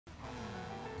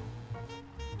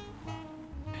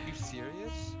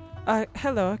serious?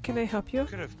 Hello, can I help you? You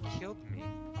could have killed me.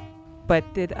 But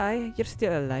did I? You're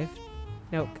still alive.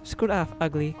 No, screw off,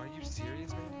 ugly. Are you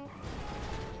serious, man?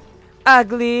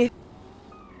 Ugly!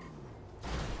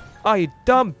 Oh, you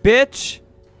dumb bitch!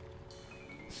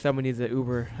 Someone needs an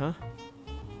Uber, huh?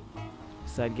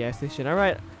 Side gas station.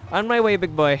 Alright, on my way,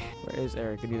 big boy. Where is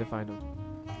Eric? I need to find him.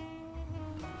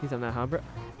 He's on that humber.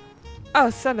 Oh,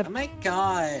 son of... Oh my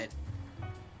god.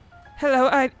 Hello,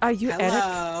 are you Eric?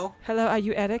 Hello. Hello, are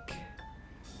you Eric?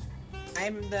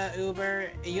 I'm the Uber.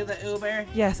 Are you the Uber?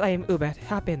 Yes, I am Uber.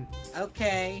 Hop in.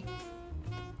 Okay.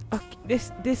 Okay,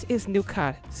 this is new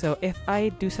car. So if I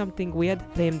do something weird,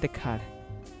 blame the car.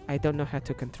 I don't know how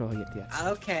to control it yet.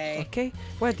 Okay. Okay,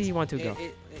 where do you want to go?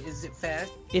 Is it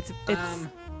fast? It's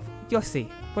you'll see.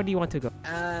 Where do you want to go?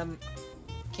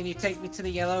 Can you take me to the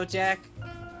Yellow Jack?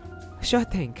 Sure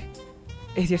thing.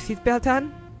 Is your seatbelt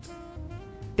on?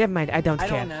 Never mind, I don't care.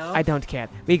 I don't know. I don't care.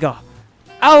 We go.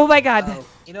 Oh my god! Oh,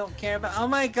 you don't care about. Oh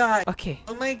my god! Okay.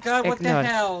 Oh my god! What Ignore. the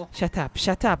hell? Shut up!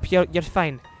 Shut up! You're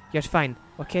fine. You're fine.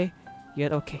 Okay?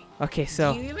 You're okay. Okay,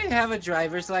 so. Do you even have a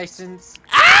driver's license?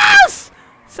 Ass!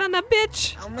 Son of a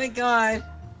bitch! Oh my god!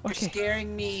 You're Okay.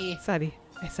 scaring me. Sorry.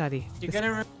 Sorry. You're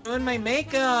gonna ruin my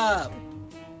makeup.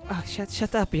 Oh,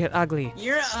 shut up! You're ugly.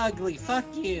 You're ugly. Fuck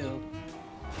you.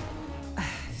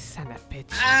 Son of a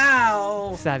bitch.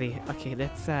 Ow! Sorry. Okay,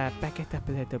 let's back it up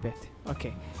a little bit.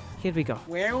 Okay, here we go.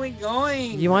 Where are we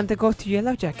going? You want to go to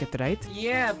Yellow Jacket, right?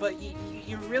 Yeah, but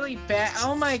you're really bad.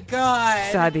 Oh my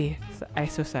god! Sorry. I'm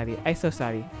so sorry. I'm so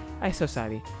sorry. I'm so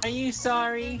sorry. Are you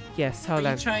sorry? Yes, Are hold you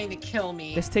on. trying to kill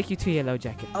me? Let's take you to Yellow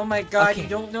Jacket. Oh my god, Okay. you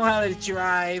don't know how to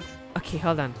drive. Okay,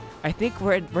 hold on. I think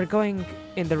we're going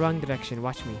in the wrong direction.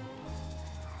 Watch me.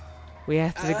 We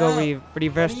have to go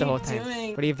reverse what the are whole you time.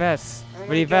 doing? Reverse. Oh my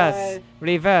Reverse. God.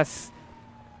 Reverse.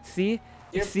 See?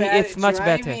 You're See, bad it's at much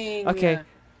driving. better. Okay.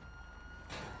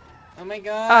 Oh my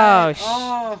god. Oh,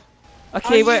 Oh,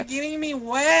 Okay, are we're you getting me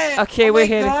wet? Okay, oh we're my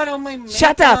here. God, oh my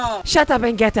Shut makeup. up! Shut up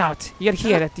and get out! You're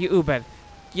here at the Uber.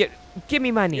 Give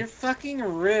me money. You're fucking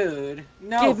rude.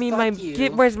 No, Give me fuck my.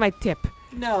 you. Where's my tip?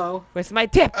 No. Where's my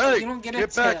tip? Hey, You don't get a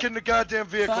get back tip. in the goddamn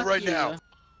vehicle Fuck right you. now.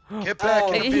 Get back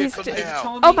in the He's- vehicle he's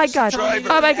now. Oh my God. Driver.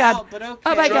 Oh my God. Out, but okay.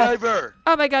 Oh my God. Driver,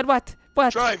 Oh my God! What?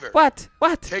 What? Driver. What?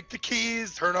 What? take the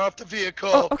keys, turn off the vehicle,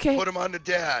 Oh, okay. put them on the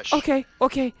dash. Okay.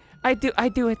 Okay. I do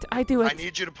it. I do I it.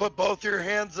 need you to put both your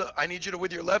hands up. I need you to,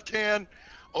 with your left hand,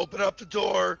 open up the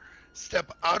door,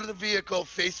 step out of the vehicle,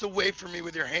 face away from me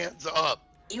with your hands up.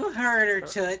 You heard her,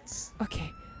 Toots. Okay.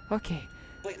 Okay.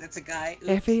 Wait, that's a guy.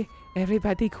 Oops.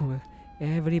 Everybody cool.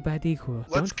 Everybody cool.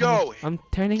 Let's Don't worry. go. I'm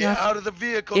turning Get off. out of the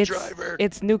vehicle, It's driver.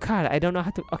 it's new car. I don't know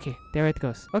how to. Okay, there it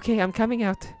goes. Okay, I'm coming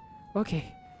out.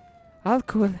 Okay. All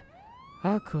cool.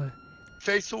 All cool.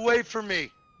 Face away from me.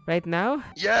 Right now?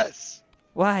 Yes.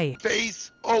 Why?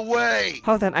 Face away.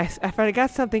 Hold on. I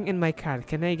forgot something in my car.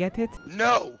 Can I get it?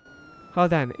 No.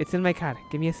 Hold on. It's in my car.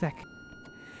 Give me a sec.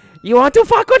 You want to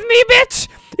fuck with me, bitch?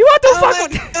 You want to Oh fuck my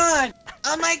with god!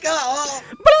 Oh my god! Oh,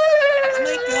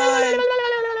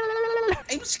 Oh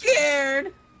I'm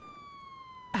scared!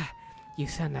 You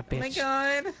son of a Oh my bitch.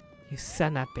 god! You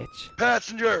son of a bitch.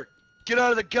 Passenger, get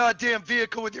out of the goddamn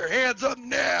vehicle with your hands up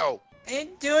now. I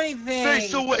didn't do anything!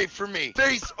 Face away from me.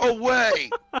 Face away.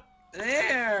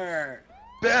 There!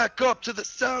 Back up to the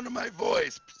sound of my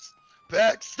voice.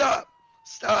 Back. Stop.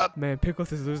 Stop. Man,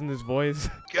 Pickles is losing his voice.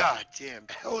 God damn.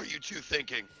 The hell are you two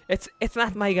thinking? It's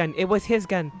not my gun. It was his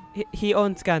gun. He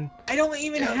owns gun. I don't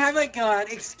even Yeah. have a gun!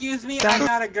 Excuse me, That- I'm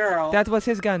not a girl! That was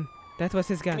his gun. That was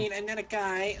his I gun. mean, I'm not a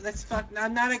guy. That's fuck.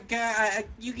 I'm not a guy.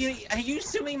 Are you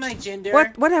assuming my gender?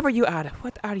 Whatever you are.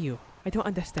 What are you? I don't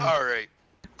understand. All right.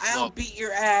 I'll Look. beat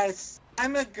your ass.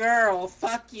 I'm a girl.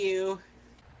 Fuck you.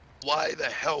 Why the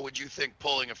hell would you think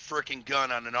pulling a frickin'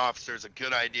 gun on an officer is a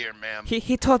good idea, ma'am?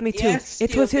 He told me to. Yes,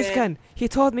 It was his stupid. gun. He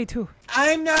told me to.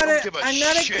 I'm not Don't give a I'm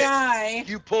not shit. a guy.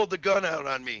 You pulled the gun out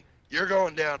on me. You're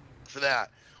going down for that.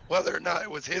 Whether or not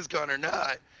it was his gun or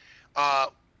not,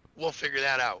 we'll figure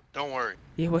that out. Don't worry.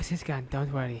 It was his gun.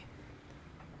 Don't worry.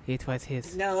 It was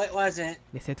his. No, it wasn't.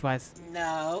 Yes, it was.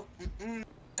 No.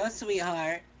 No,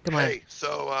 sweetheart. Come on. Hey,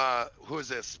 so, who is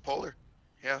this? Polar?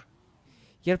 Yeah?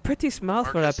 You're pretty small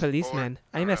for a Marcus, policeman.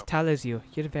 or- I'm I as don't tall as you.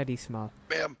 You're very small.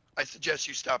 Ma'am, I suggest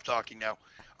you stop talking now.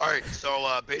 Alright,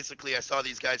 so, basically I saw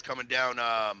these guys coming down,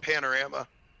 Panorama,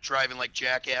 driving like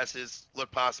jackasses,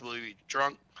 look possibly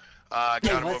drunk. They Got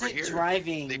him over wasn't here.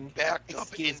 driving. They backed up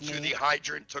Excuse into me. the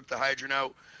hydrant, took the hydrant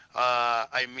out.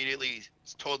 I immediately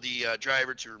told the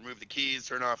driver to remove the keys,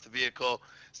 turn off the vehicle,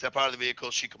 step out of the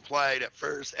vehicle. She complied at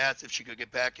first, asked if she could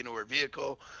get back into her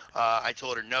vehicle. I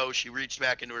told her no. She reached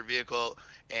back into her vehicle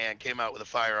and came out with a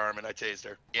firearm, and I tased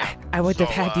her. Yeah. I would have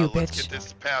had you, Let's bitch. get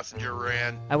this passenger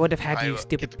ran. I would have had you, Get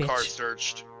stupid the car bitch.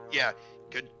 searched. Yeah.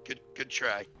 Good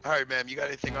try. All right, ma'am. You got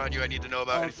anything on you I need to know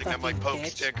about? Oh, Anything that might fucking poke, bitch.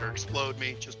 stick, or explode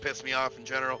me? Just piss me off in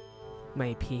general.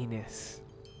 My penis.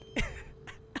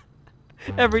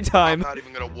 Every I'm time. not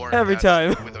even gonna warn Every you time.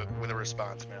 with a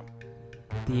response, ma'am.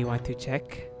 Do you want to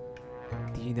check?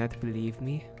 Do you not believe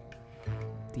me?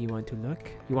 Do you want to look?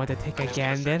 You want to take a I'm just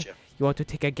gonna gander? search you. You want to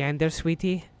take a gander,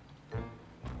 sweetie?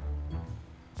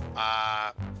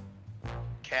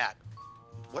 Cat.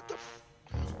 What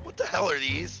the hell are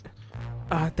these?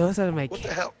 Those are my What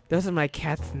the hell? those are my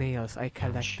cat's nails. I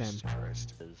collect them. Jesus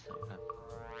Christ.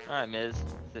 Alright, Miz.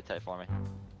 Sit tight for me.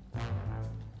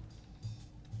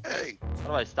 Hey, How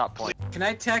do I stop pointing? Can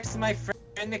I text my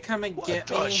friend to come and what get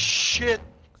the me? shit?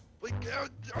 Like,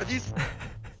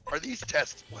 are these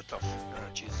tests? What the?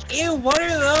 Jesus Christ. Ew, what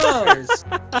are those?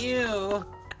 Ew.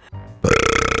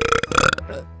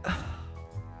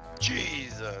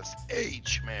 Jesus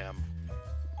H, ma'am.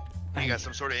 You got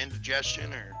some sort of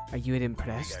indigestion or Are you you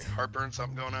impressed? got heartburn,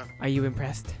 something going on? Are you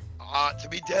impressed? To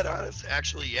be dead honest,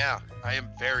 actually, yeah. I am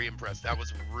very impressed. That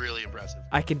was really impressive.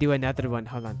 I can do another one.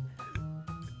 Hold on.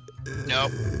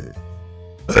 Nope.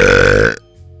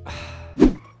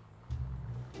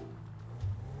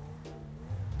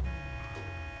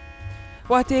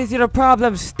 What is your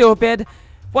problem, stupid?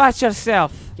 Watch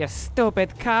yourself, you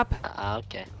stupid cop.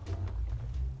 Okay.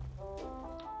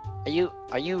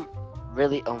 Are you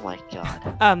really? Oh my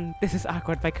god. This is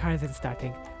awkward. My car isn't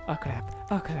starting. Oh crap.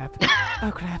 Oh crap.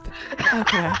 Oh crap. Oh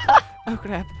crap. Oh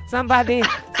crap. Somebody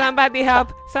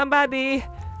help. Somebody.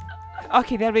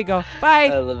 Okay, there we go. Bye.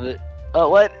 I love it. Oh,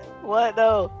 what? What?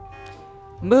 No.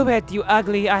 Move it, you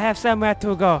ugly. I have somewhere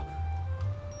to go.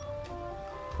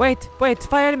 Wait,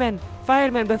 fireman,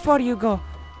 before you go,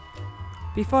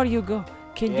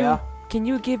 can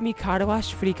you give me car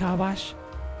wash, free car wash?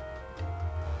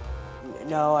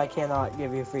 No, I cannot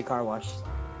give you a free car wash.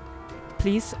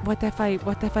 Please, what if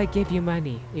I give you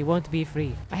money? It won't be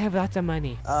free. I have lots of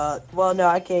money. Well, no,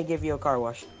 I can't give you a car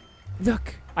wash.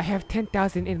 Look, I have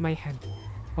 10,000 in my hand.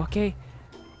 Okay?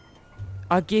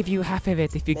 I'll give you half of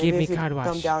it if you give me car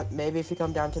wash. Maybe if you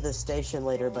come down to the station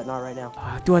later, but not right now.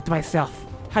 I'll do it myself.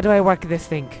 How do I work this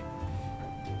thing?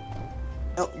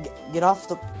 Oh, get off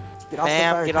the.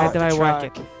 Ma'am, get How off do the I work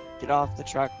truck. it? Get off the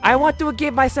truck. I want to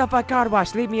give myself a car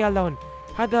wash. Leave me alone.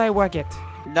 How do I work it?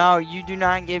 No, you do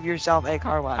not give yourself a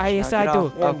car wash. Yes, Now I get do.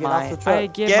 off Yeah, of get off my- the truck. I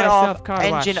give Get myself off car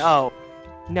engine wash. O.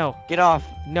 No, Get off.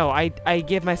 no, I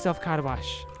give myself car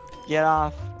wash. Get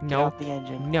off. Get No. off the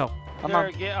engine. No. Come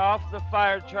on. get off the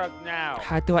fire truck now.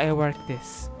 How do I work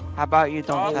this? How about you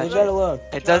don't Oh, touch Leave it? that alone.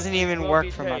 It doesn't even will work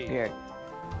be from up tased. here.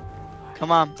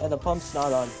 Come on. And the pump's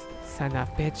not on. Son of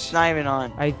a It's bitch. not even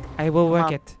on. I will work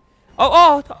on. it.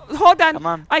 Oh, hold on. Come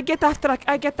on. I get off truck.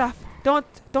 I get off. Don't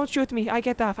shoot me. I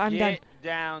get off. I'm done. Get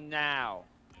down now.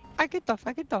 I get off.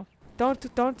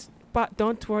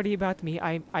 Don't worry about me.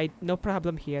 I no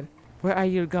problem here. Where are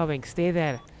you going? Stay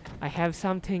there. I have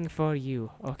something for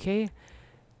you, okay?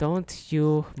 Don't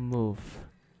you move.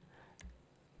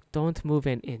 Don't move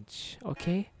an inch,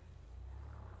 okay?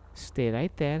 Stay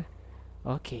right there.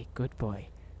 Okay, good boy.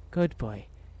 Good boy.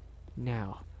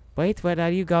 Now, wait, where are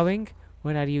you going?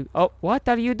 Where are you? Oh, what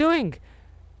are you doing?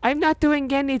 I'm not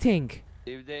doing anything.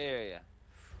 Leave the area.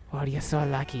 Oh, you're so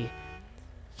lucky.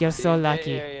 You're so Leave the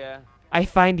lucky. area. I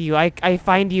find you. I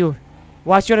find you.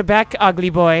 Watch your back, ugly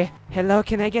boy. Hello,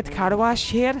 can I get car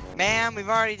wash here? Ma'am, we've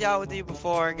already dealt with you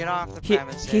before. Get off the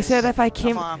premises. He said if I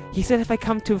came, Come on. he said if I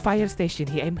come to fire station,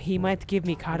 he might give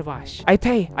me car wash. I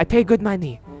pay good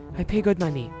money. I pay good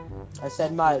money. I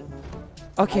said might.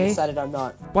 I Okay, decided I'm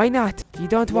not. why not? You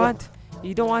don't Yeah. want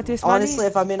this money? Honestly,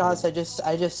 if I'm being honest, I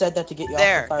just said that to get you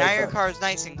There. off the Now fire your truck. car is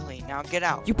nice and clean. Now get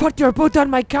out. You put your boot on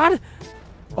my car?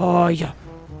 Oh, yeah.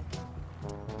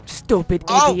 Stupid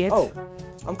Oh, idiot. Oh,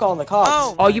 I'm calling the cops.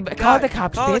 Oh, Oh, you my call God. the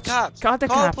cops, Call bitch. the cops. Call the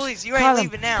Call cops. the police. You Call ain't 'em.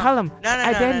 leaving now. Call 'em. No, no,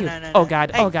 I no, dare no, you. no, no, Oh no.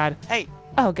 God. Hey, Oh God. Hey.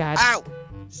 Oh God. Ow.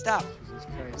 Stop.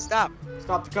 Stop.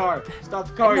 Stop the car. Stop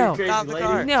the car, No. you crazy Stop the lady.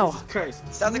 car. No. Jesus Christ.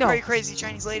 Stop the No. car, you crazy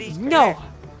Chinese lady. No.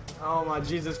 Oh my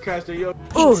Jesus Christ, are you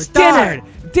Ooh, Star.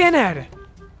 dinner.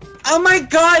 Oh my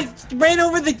god! Ran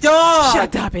over the dog!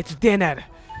 Shut up. It's dinner.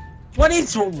 What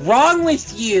is wrong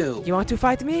with you? You want to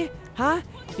fight me? Huh?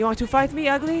 You want to fight me,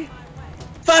 ugly?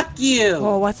 Fuck you!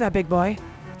 Oh, what's up, big boy?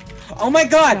 Oh my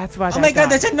god! That's what Oh I my god, thought.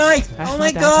 there's a knife! That's Oh my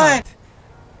what I god! thought.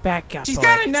 Back up, She's boy.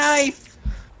 got a knife!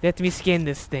 Let me skin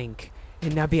this thing,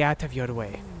 and now be out of your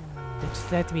way.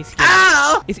 Just let me skin it.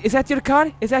 Ow! Is that your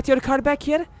car? Is that your car back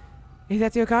here? Is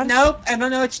that your car? Nope, I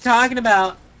don't know what you're talking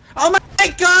about. Oh my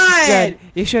god! Good.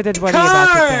 You shouldn't worry about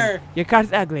it then. Car! Your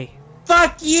car's ugly.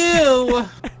 Fuck you!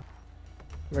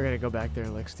 We're gonna go back there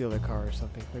and like steal their car or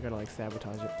something. We're gonna like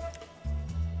sabotage it.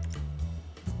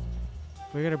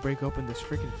 We're gonna break open this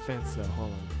freaking fence though.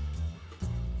 Hold on.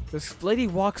 This lady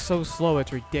walks so slow,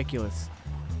 it's ridiculous.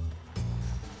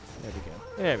 There we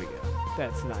go. There we go.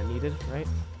 That's not needed, right?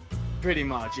 Pretty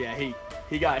much, yeah.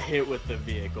 He got hit with the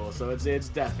vehicle, so it's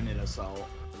definite assault.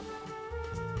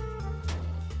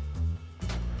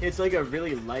 It's like a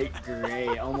really light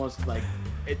gray, almost like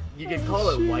you could call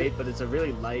it white, but it's a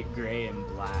really light gray and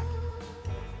black.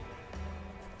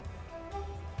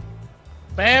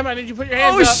 Bam! I need you to put your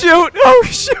hands Oh up. shoot! Oh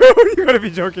shoot! You gotta be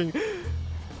joking.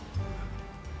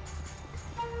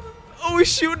 Oh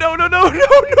shoot! No! No! No!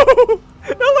 No! No!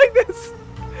 Not like this!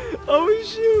 Oh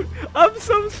shoot! I'm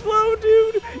so slow,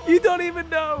 dude. You don't even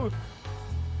know.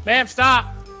 Bam!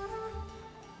 Stop!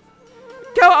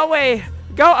 Go away!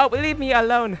 Go out! Leave me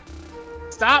alone.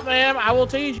 Stop, ma'am! I will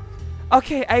teach you.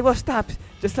 Okay, I will stop.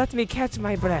 Just let me catch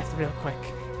my breath real quick.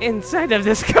 Inside of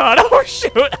this car. Oh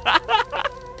shoot!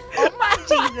 Oh my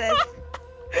Jesus.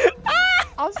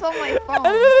 Also my phone.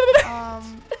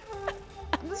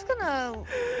 I'm just gonna.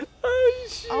 Oh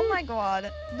shit! Oh my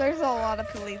god. There's a lot of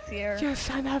police here. You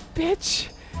son of a bitch!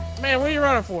 Man, what are you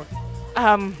running for?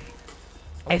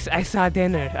 I saw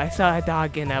dinner. I saw a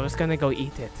dog and I was gonna go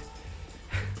eat it.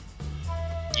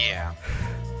 Yeah.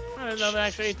 I didn't know they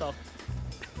actually ate those.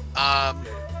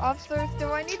 Officers,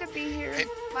 do I need to be here? Hey.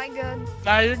 Am I good?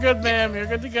 Nah, you're good, ma'am. You're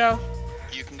good to go.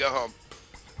 You can go home.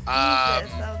 Jesus,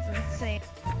 that was insane.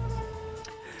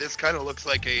 This kind of looks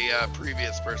like a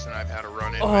previous person I've had a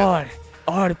run in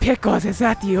Oh, Pickles, is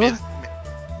that you? with.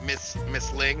 Miss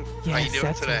Ling, how you doing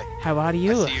that's today? me. How are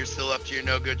you? I see you're still up to your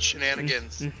no good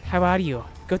shenanigans. How are you?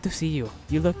 Good to see you.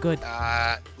 You look good.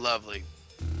 Lovely.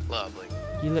 Lovely.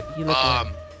 You look good.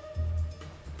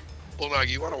 Bulldog,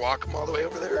 you want to walk them all the way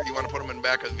over there, or you want to put them in the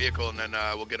back of the vehicle and then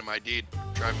we'll get them ID'd,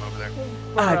 drive them over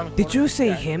there? Did you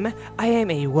say him? I am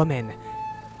a woman.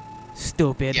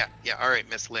 Stupid. Yeah, alright,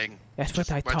 Miss Ling. That's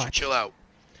what I Why don't you thought. chill out?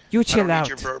 You I chill don't out.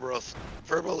 need your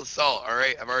verbal assault,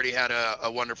 alright? I've already had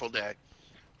a wonderful day.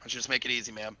 Why don't you just make it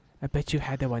easy, ma'am? I bet you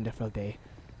had a wonderful day.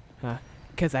 Huh?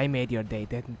 'Cause I made your day,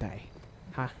 didn't I?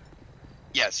 Huh?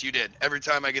 Yes, you did. Every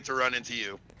time I get to run into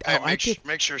you. Oh, I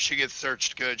make sure she gets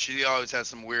searched good. She always has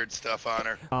some weird stuff on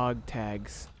her. Dog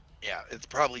tags. Yeah, it's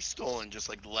probably stolen just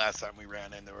like the last time we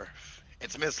ran into her.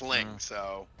 It's Miss Ling,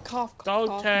 so...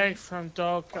 Dog tag from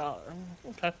dog collar.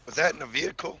 Okay. Was that in a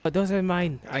vehicle? But those are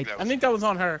mine. I think that was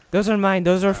on her. Those are mine.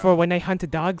 Those are for when I hunt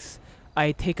dogs.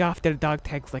 I take off their dog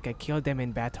tags like I killed them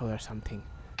in battle or something.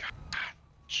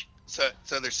 So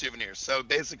they're souvenirs. So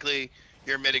basically,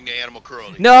 you're admitting to animal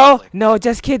cruelty. No, Lovely. no,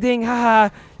 just kidding. Haha.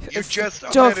 You just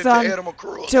Jokes admitted on to animal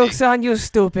cruelty. Jokes on you,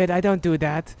 stupid. I don't do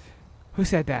that. Who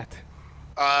said that?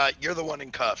 You're the one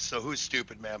in cuffs, so who's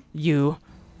stupid, ma'am? You.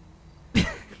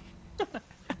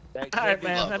 Alright,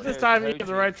 man. At this time, you have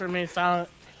the right to remain silent.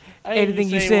 Anything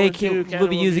you say will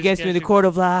be used against you in the court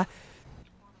of law.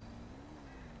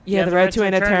 You have the right to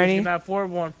an attorney. You can afford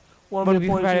one. One Will will be be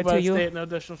appointed provided by to the you. state at no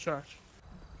additional charge.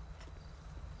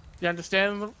 You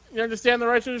understand? You understand the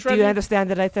right to this Do you understand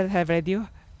that I said have read you?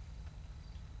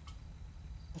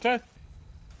 Okay.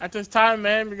 At this time,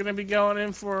 man, you're gonna be going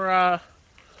in for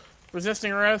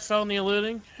resisting arrest, felony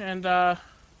eluding, and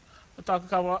we'll talk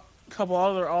a couple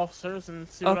other officers and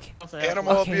see what else they have.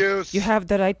 Animal abuse. You have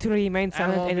the right to remain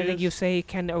silent. Animal Anything abuse. you say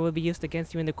can or will be used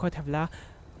against you in the court of law.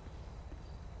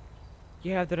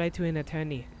 You have the right to an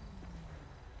attorney.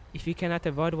 If you cannot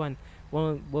afford one,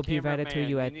 will be provided to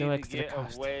you at no extra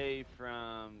cost. Away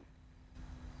from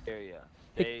area.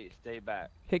 Stay back.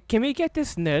 Hey, can we get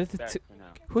this nerd? Back To, for now.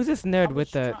 who's this nerd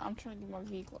with the? I'm trying to get my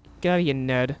vehicle. Get out of here,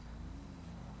 nerd.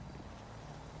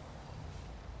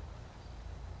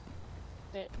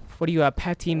 What are you, a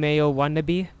Patty Mayo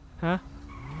wannabe? Huh?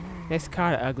 This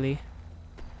car ugly.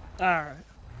 Alright.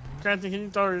 Cranston, can you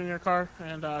throw her in your car,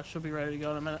 and she'll be ready to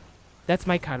go in a minute. That's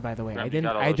my car, by the way. Graham, I you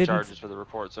got all didn't. those charges for the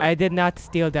report, sir. I did not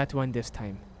steal that one this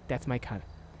time. That's my car.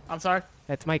 I'm sorry?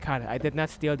 That's my car. I did not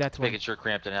steal that one. Making sure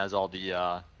Crampton has all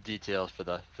the details for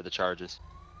the charges.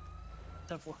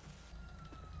 10-4.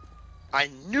 I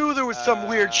knew there was some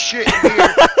weird shit in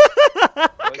here.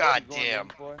 God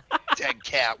damn. Dead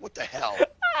cat. What the hell?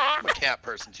 I'm a cat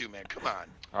person too, man. Come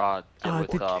on.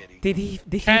 Get with, Did he?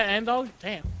 Cat and dog?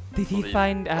 Damn. Did he Believe-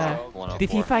 find Did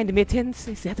he 104. find mittens?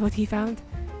 Is that what he found?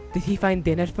 Did he find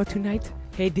dinner for tonight?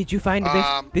 Hey, did you find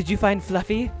did you find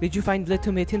Fluffy? Did you find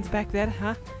little mittens back there,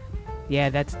 huh? Yeah,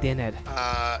 that's dinner.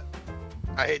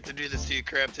 I hate to do this to you,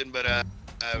 Crampton, but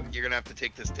you're gonna have to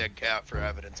take this dead cat for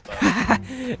evidence. But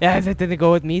Yeah, is it gonna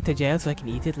go with me to jail so I can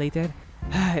eat it later?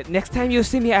 Next time you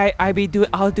see me,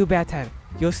 I'll do better.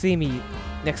 You'll see me.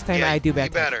 Next time yeah, I do you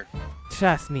better. better.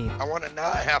 Trust me. I want to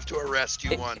not have to arrest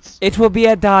you once. It will be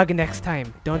a dog next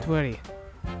time. Don't worry.